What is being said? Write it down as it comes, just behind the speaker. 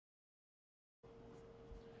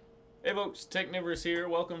Hey folks, Technivorous here.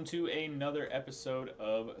 Welcome to another episode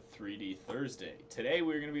of 3D Thursday. Today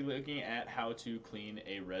we're going to be looking at how to clean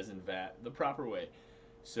a resin vat the proper way.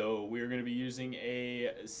 So we're going to be using a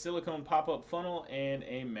silicone pop-up funnel and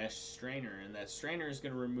a mesh strainer, and that strainer is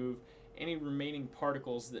going to remove any remaining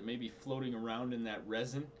particles that may be floating around in that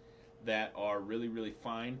resin that are really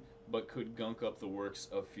fine but could gunk up the works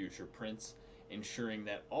of future prints, ensuring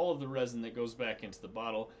that all of the resin that goes back into the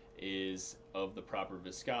bottle is of the proper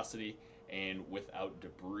viscosity and without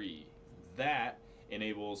debris. That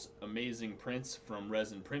enables amazing prints from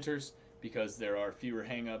resin printers because there are fewer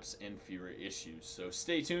hangups and fewer issues. So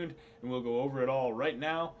stay tuned and we'll go over it all right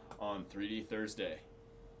now on 3D Thursday.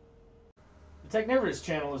 The Technivorous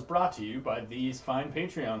channel is brought to you by these fine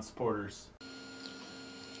Patreon supporters.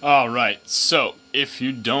 Alright, so if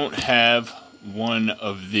you don't have one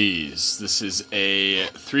of these, this is a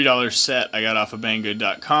 $3 set I got off of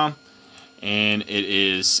banggood.com, and it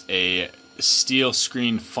is a steel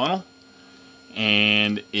screen funnel,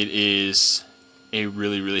 and it is a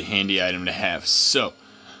really handy item to have. So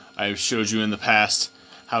I've showed you in the past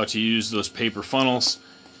how to use those paper funnels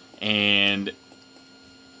and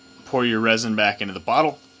pour your resin back into the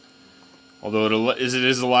bottle. Although it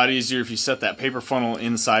is a lot easier if you set that paper funnel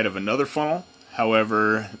inside of another funnel.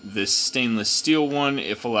 However, this stainless steel one,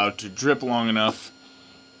 if allowed to drip long enough,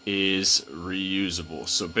 is reusable.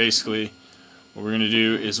 So basically, what we're going to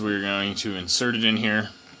do is we're going to insert it in here.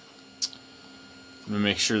 I'm going to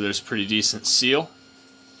make sure there's pretty decent seal.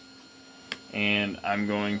 And I'm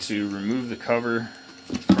going to remove the cover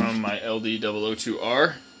from my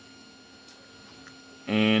LD-002r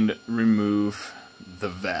and remove the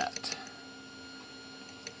vat.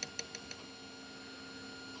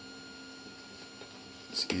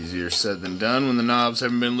 It's easier said than done when the knobs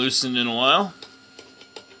haven't been loosened in a while.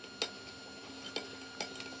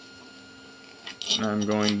 And I'm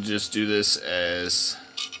going to just do this as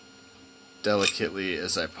delicately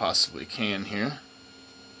as I possibly can here.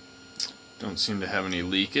 Don't seem to have any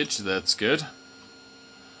leakage, that's good.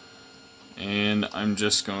 And I'm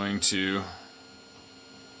just going to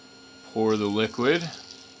pour the liquid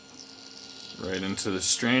right into the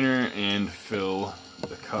strainer and fill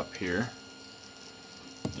the cup here.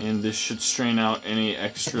 And this should strain out any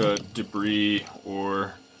extra debris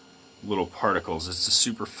or little particles. It's a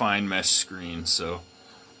super fine mesh screen, so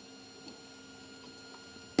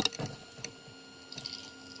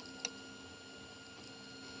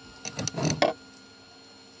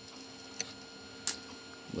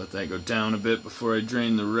let that go down a bit before I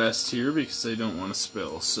drain the rest here because I don't want to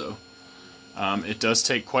spill. So it does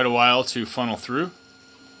take quite a while to funnel through.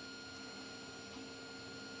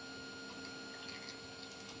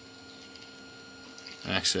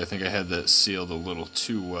 Actually, I think I had that sealed a little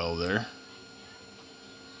too well there.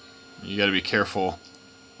 You got to be careful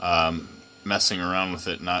messing around with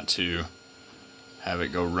it not to have it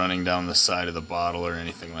go running down the side of the bottle or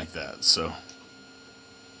anything like that. So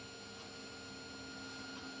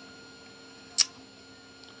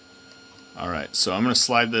alright, so I'm going to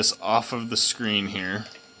slide this off of the screen here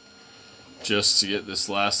just to get this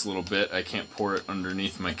last little bit. I can't pour it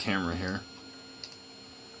underneath my camera here.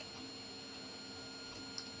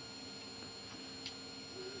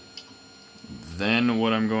 Then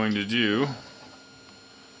what I'm going to do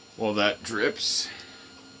while that drips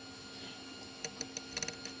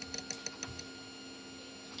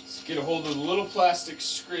is get a hold of the little plastic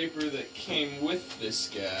scraper that came with this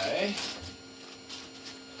guy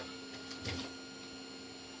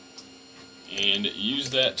and use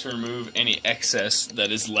that to remove any excess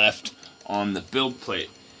that is left on the build plate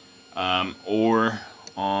or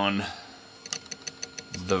on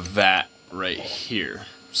the vat right here.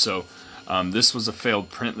 So this was a failed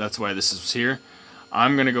print, that's why this is here.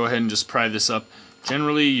 I'm going to go ahead and just pry this up.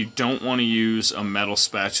 Generally, you don't want to use a metal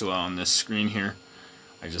spatula on this screen here.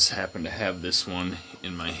 I just happen to have this one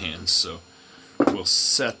in my hands, so we'll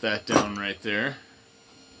set that down right there.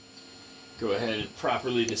 Go ahead and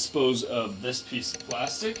properly dispose of this piece of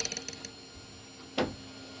plastic.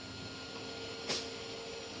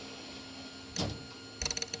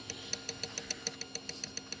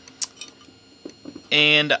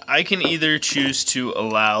 And I can either choose to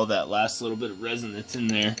allow that last little bit of resin that's in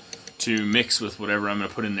there to mix with whatever I'm going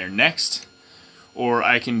to put in there next, or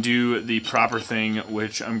I can do the proper thing,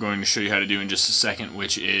 which I'm going to show you how to do in just a second,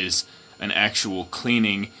 which is an actual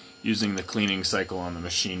cleaning using the cleaning cycle on the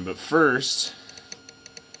machine. But first,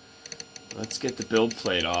 let's get the build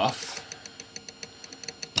plate off.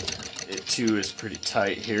 It too is pretty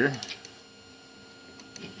tight here.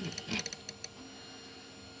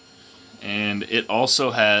 And it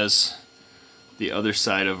also has the other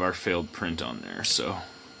side of our failed print on there, so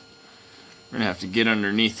We're gonna have to get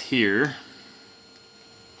underneath here.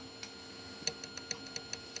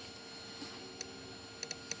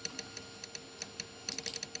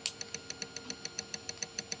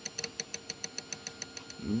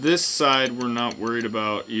 This side we're not worried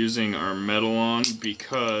about using our metal on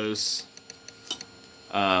because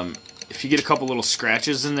if you get a couple little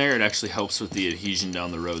scratches in there, it actually helps with the adhesion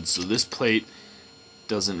down the road. So this plate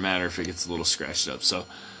doesn't matter if it gets a little scratched up. So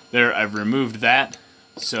there, I've removed that.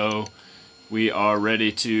 So we are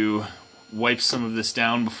ready to wipe some of this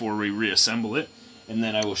down before we reassemble it, and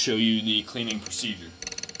then I will show you the cleaning procedure.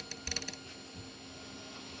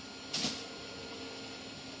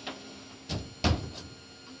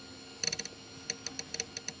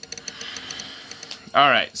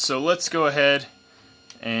 Alright, so let's go ahead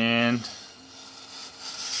and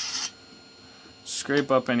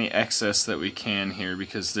scrape up any excess that we can here,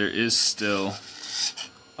 because there is still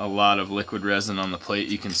a lot of liquid resin on the plate.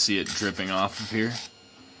 You can see it dripping off of here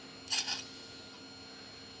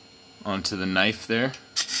onto the knife there.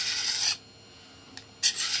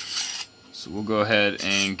 So we'll go ahead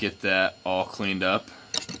and get that all cleaned up.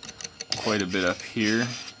 Quite a bit up here.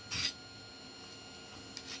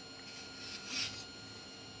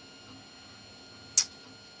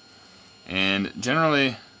 And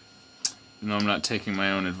generally, you know, I'm not taking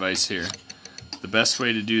my own advice here. The best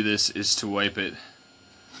way to do this is to wipe it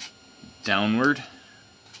downward,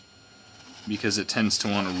 because it tends to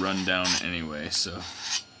want to run down anyway. So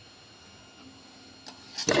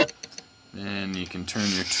then you can turn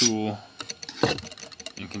your tool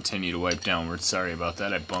and continue to wipe downward. Sorry about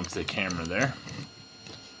that, I bumped the camera there.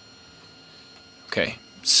 Okay,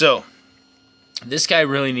 so this guy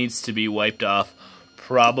really needs to be wiped off,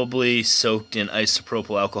 probably soaked in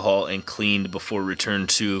isopropyl alcohol and cleaned before return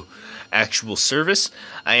to actual service.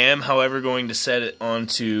 I am, however, going to set it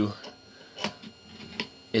onto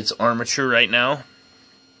its armature right now,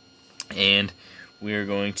 and we are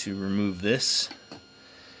going to remove this,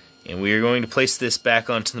 and we are going to place this back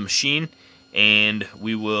onto the machine, and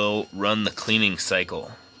we will run the cleaning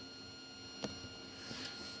cycle.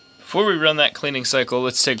 Before we run that cleaning cycle,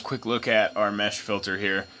 let's take a quick look at our mesh filter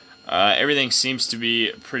here. Everything seems to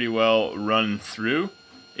be pretty well run through.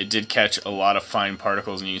 It did catch a lot of fine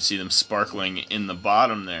particles, and you can see them sparkling in the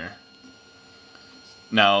bottom there.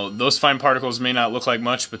 Now, those fine particles may not look like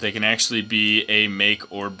much, but they can actually be a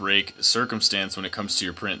make or break circumstance when it comes to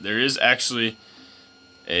your print. There is actually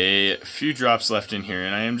a few drops left in here,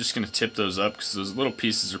 and I am just going to tip those up because those little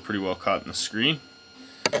pieces are pretty well caught in the screen.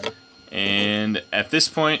 And at this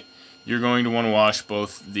point, you're going to want to wash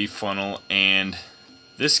both the funnel and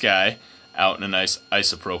this guy out in a nice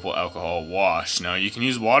isopropyl alcohol wash. Now, you can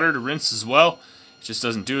use water to rinse as well. It just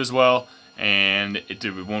doesn't do as well, and it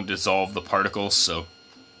won't dissolve the particles, so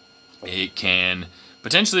it can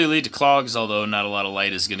potentially lead to clogs, although not a lot of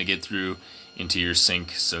light is going to get through into your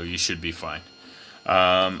sink, so you should be fine.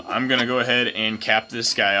 I'm going to go ahead and cap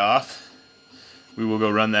this guy off. We will go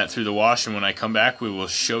run that through the wash, and when I come back, we will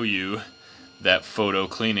show you that photo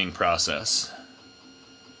cleaning process.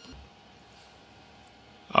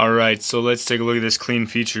 Alright, so let's take a look at this clean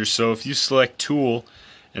feature. So if you select Tool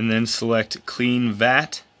and then select Clean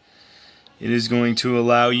Vat, it is going to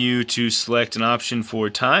allow you to select an option for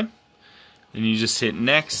time. Then you just hit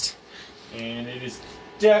Next, and it is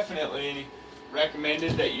definitely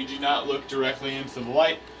recommended that you do not look directly into the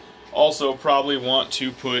light. Also, probably want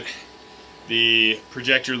to put the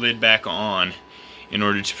projector lid back on in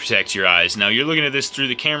order to protect your eyes. Now, you're looking at this through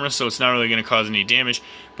the camera, so it's not really going to cause any damage,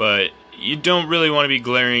 but you don't really want to be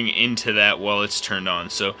glaring into that while it's turned on.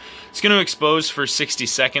 So it's going to expose for 60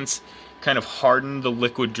 seconds, kind of harden the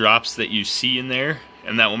liquid drops that you see in there,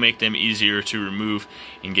 and that will make them easier to remove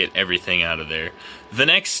and get everything out of there. The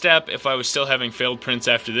next step, if I was still having failed prints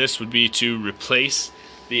after this, would be to replace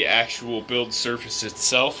the actual build surface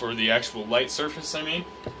itself, or the actual light surface, I mean.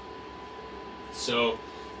 So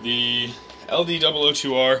the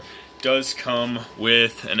LD-002r does come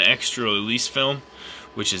with an extra release film,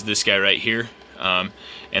 which is this guy right here,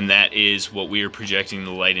 and that is what we are projecting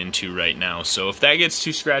the light into right now. So if that gets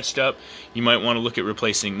too scratched up, you might want to look at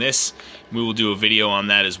replacing this. We will do a video on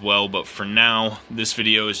that as well, but for now, this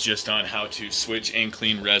video is just on how to switch and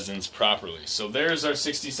clean resins properly. So there's our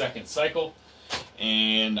 60-second cycle,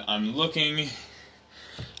 and I'm looking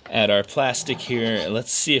at our plastic here.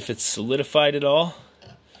 Let's see if it's solidified at all.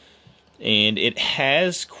 And it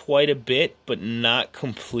has quite a bit, but not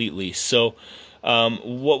completely. So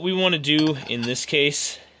what we want to do in this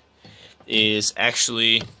case is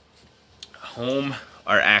actually home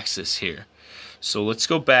our axis here. So let's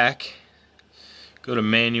go back, go to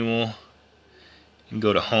manual, and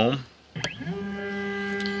go to home.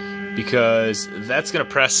 because that's going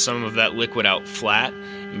to press some of that liquid out flat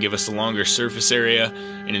and give us a longer surface area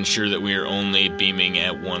and ensure that we are only beaming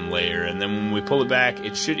at one layer. And then when we pull it back,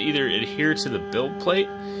 it should either adhere to the build plate,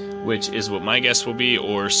 which is what my guess will be,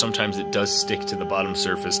 or sometimes it does stick to the bottom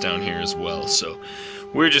surface down here as well. So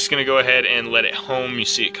we're just going to go ahead and let it home. You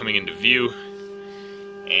see it coming into view,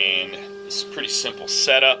 and it's a pretty simple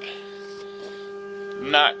setup.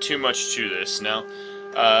 Not too much to this. Now,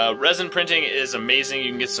 resin printing is amazing. You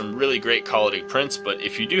can get some really great quality prints, but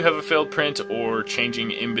if you do have a failed print, or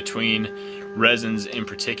changing in between resins in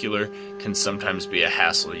particular can sometimes be a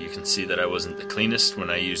hassle. You can see that I wasn't the cleanest when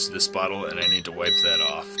I used this bottle, and I need to wipe that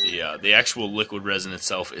off. The actual liquid resin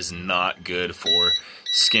itself is not good for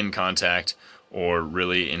skin contact or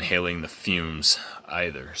really inhaling the fumes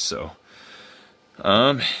either. So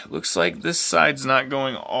looks like this side's not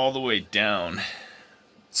going all the way down,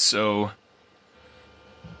 so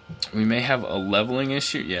we may have a leveling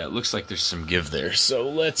issue. Yeah, it looks like there's some give there. So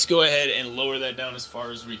let's go ahead and lower that down as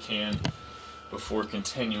far as we can before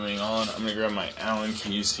continuing on. I'm going to grab my Allen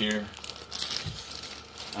keys here.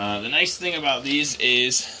 The nice thing about these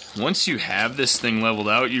is once you have this thing leveled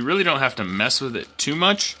out, you really don't have to mess with it too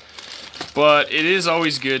much. But it is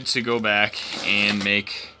always good to go back and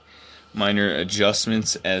make minor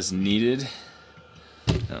adjustments as needed.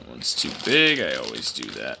 That one's too big. I always do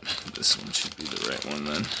that. This one should be the right one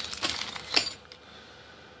then.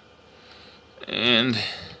 And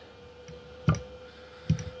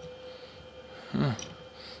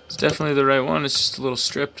it's definitely the right one. It's just a little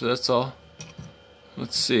stripped, that's all.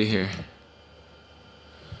 Let's see here.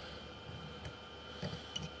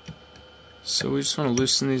 So we just want to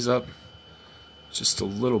loosen these up just a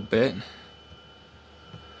little bit.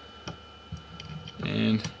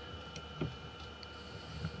 And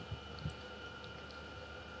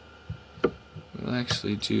we'll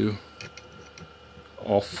actually do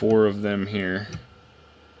all 4 of them here.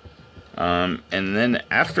 And then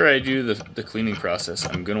after I do the cleaning process,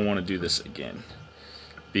 I'm going to want to do this again,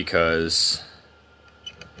 because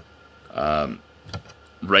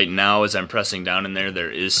right now as I'm pressing down in there,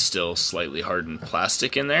 there is still slightly hardened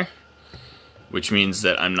plastic in there, which means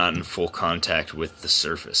that I'm not in full contact with the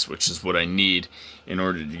surface, which is what I need in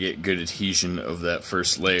order to get good adhesion of that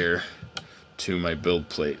first layer to my build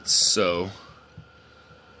plate. So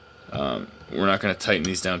we're not going to tighten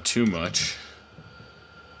these down too much.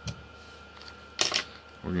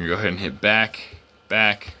 We're going to go ahead and hit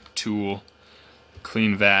back, tool,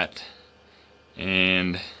 clean vat,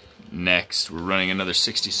 and next we're running another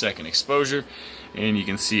 60-second exposure, and you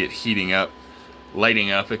can see it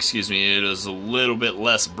lighting up, excuse me. It is a little bit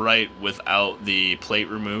less bright without the plate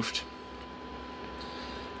removed,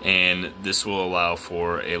 and this will allow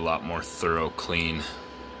for a lot more thorough clean.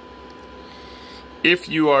 If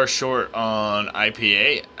you are short on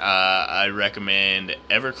IPA, I recommend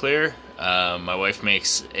Everclear. My wife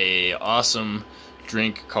makes a awesome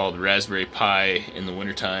drink called Raspberry Pie in the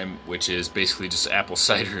wintertime, which is basically just apple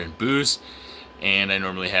cider and booze, and I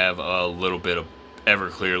normally have a little bit of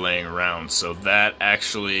Everclear laying around, so that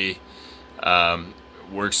actually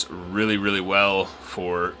works really, really well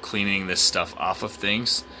for cleaning this stuff off of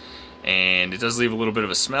things. And it does leave a little bit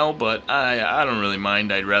of a smell, but I don't really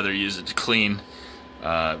mind. I'd rather use it to clean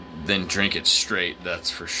than drink it straight,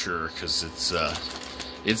 that's for sure, because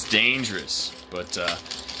it's dangerous, but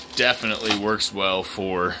definitely works well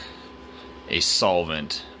for a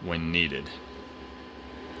solvent when needed.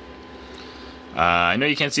 I know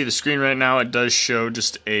you can't see the screen right now. It does show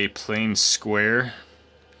just a plain square.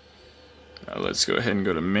 Let's go ahead and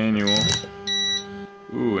go to manual.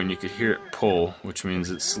 Ooh, and you could hear it pull, which means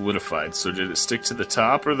it's solidified. So did it stick to the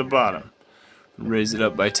top or the bottom? Raise it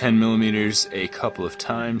up by 10 millimeters a couple of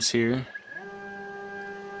times here.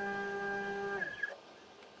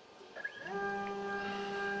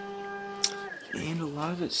 And a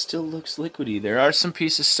lot of it still looks liquidy. There are some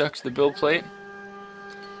pieces stuck to the build plate,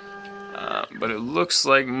 but it looks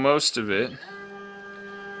like most of it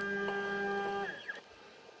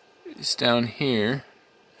is down here.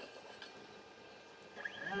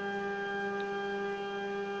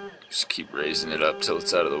 Just keep raising it up till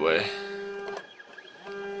it's out of the way.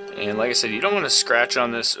 And like I said, you don't want to scratch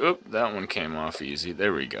on this. Oop, that one came off easy.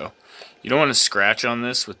 There we go. You don't want to scratch on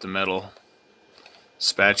this with the metal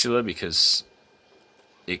spatula, because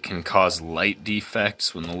it can cause light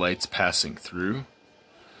defects when the light's passing through.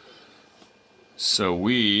 So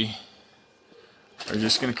we are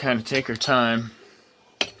just going to kind of take our time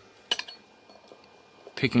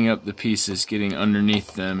picking up the pieces, getting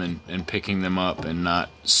underneath them and picking them up, and not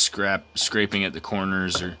scraping at the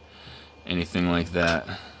corners or anything like that.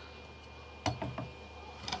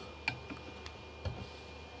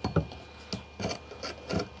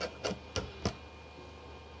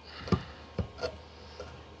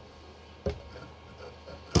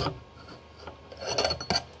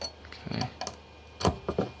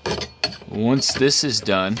 Once this is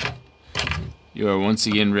done, you are once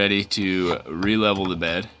again ready to re-level the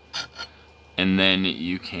bed, and then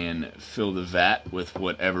you can fill the vat with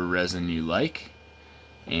whatever resin you like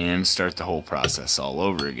and start the whole process all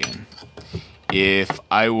over again. If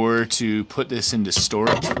I were to put this into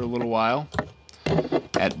storage for a little while,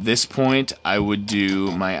 at this point I would do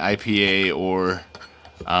my IPA or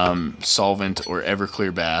solvent or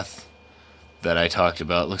Everclear bath that I talked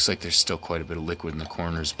about. Looks like there's still quite a bit of liquid in the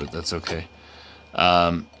corners, but that's okay.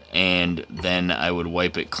 And then I would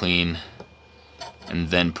wipe it clean and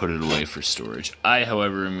then put it away for storage. I,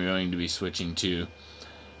 however, am going to be switching to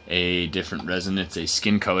a different resin. It's a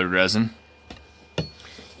skin colored resin,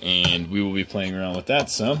 and we will be playing around with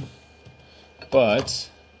that some,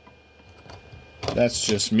 but that's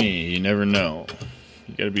just me. You never know.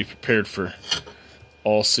 You got to be prepared for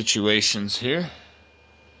all situations here.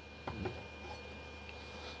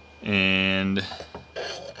 And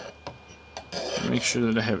make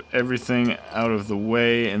sure that I have everything out of the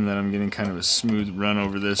way and that I'm getting kind of a smooth run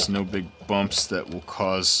over this. No big bumps that will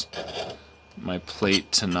cause my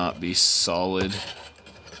plate to not be solid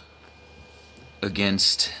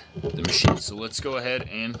against the machine. So let's go ahead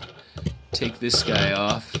and take this guy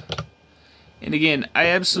off. And again, I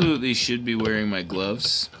absolutely should be wearing my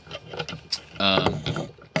gloves. I'm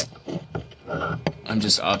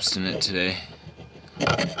just obstinate today.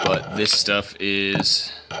 But this stuff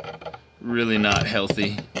is really not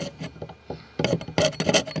healthy.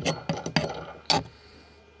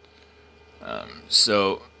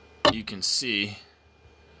 So you can see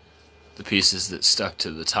the pieces that stuck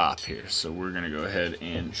to the top here. So we're going to go ahead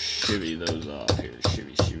and shivvy those off here.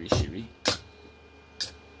 Shivvy, shivvy, shivvy.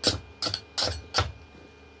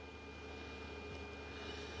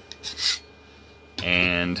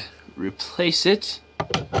 And replace it.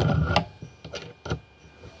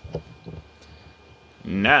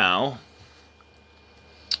 Now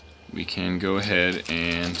we can go ahead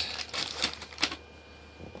and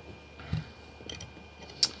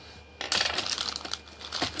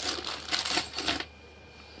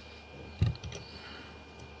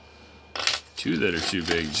two that are too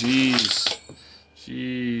big. Jeez,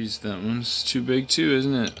 that one's too big too,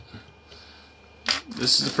 isn't it?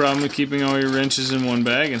 This is the problem with keeping all your wrenches in one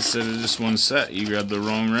bag instead of just one set. You grab the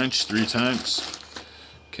wrong wrench 3 times.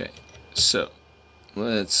 Okay, so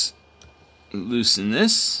let's loosen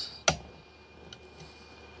this.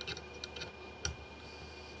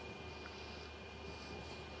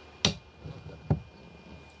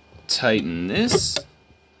 Tighten this.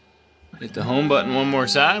 Hit the home button one more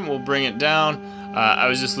time. We'll bring it down. I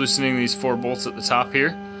was just loosening these 4 bolts at the top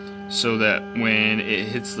here so that when it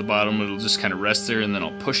hits the bottom it'll just kind of rest there, and then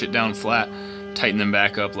I'll push it down flat, tighten them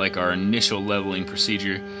back up like our initial leveling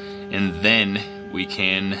procedure, and then we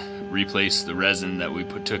can replace the resin that we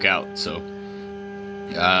took out. So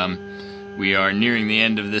we are nearing the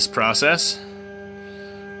end of this process.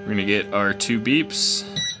 We're gonna get our 2 beeps.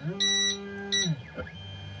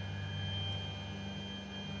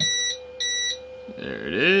 There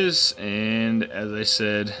it is, and as I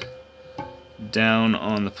said, down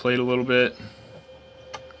on the plate a little bit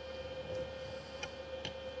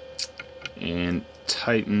and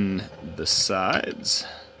tighten the sides.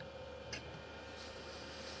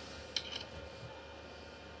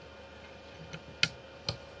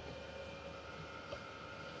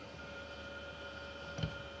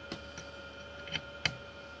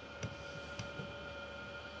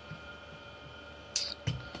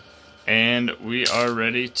 And we are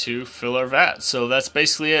ready to fill our vat. So that's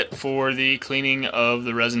basically it for the cleaning of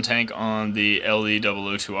the resin tank on the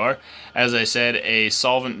LD-002r. As I said, a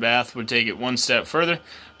solvent bath would take it one step further,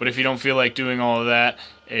 but if you don't feel like doing all of that,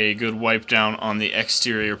 a good wipe down on the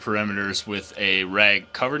exterior perimeters with a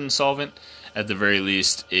rag covered in solvent, at the very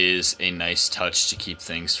least, is a nice touch to keep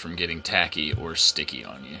things from getting tacky or sticky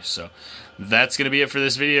on you. So that's going to be it for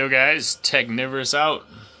this video, guys. Technivorous out.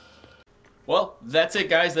 Well, that's it,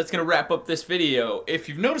 guys. That's going to wrap up this video. If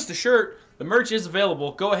you've noticed the shirt, the merch is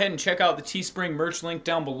available. Go ahead and check out the Teespring merch link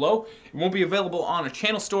down below. It won't be available on a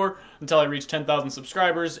channel store until I reach 10,000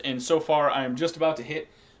 subscribers, and so far I am just about to hit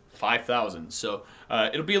 5,000. So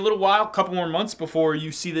it'll be a little while, a couple more months before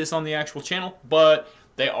you see this on the actual channel, but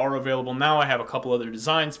they are available now. I have a couple other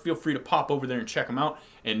designs. Feel free to pop over there and check them out,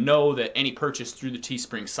 and know that any purchase through the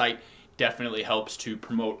Teespring site definitely helps to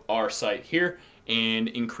promote our site here and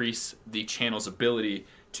increase the channel's ability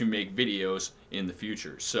to make videos in the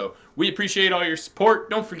future. So we appreciate all your support.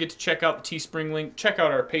 Don't forget to check out the Teespring link, check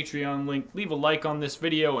out our Patreon link, leave a like on this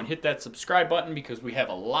video, and hit that subscribe button because we have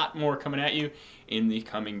a lot more coming at you in the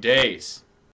coming days.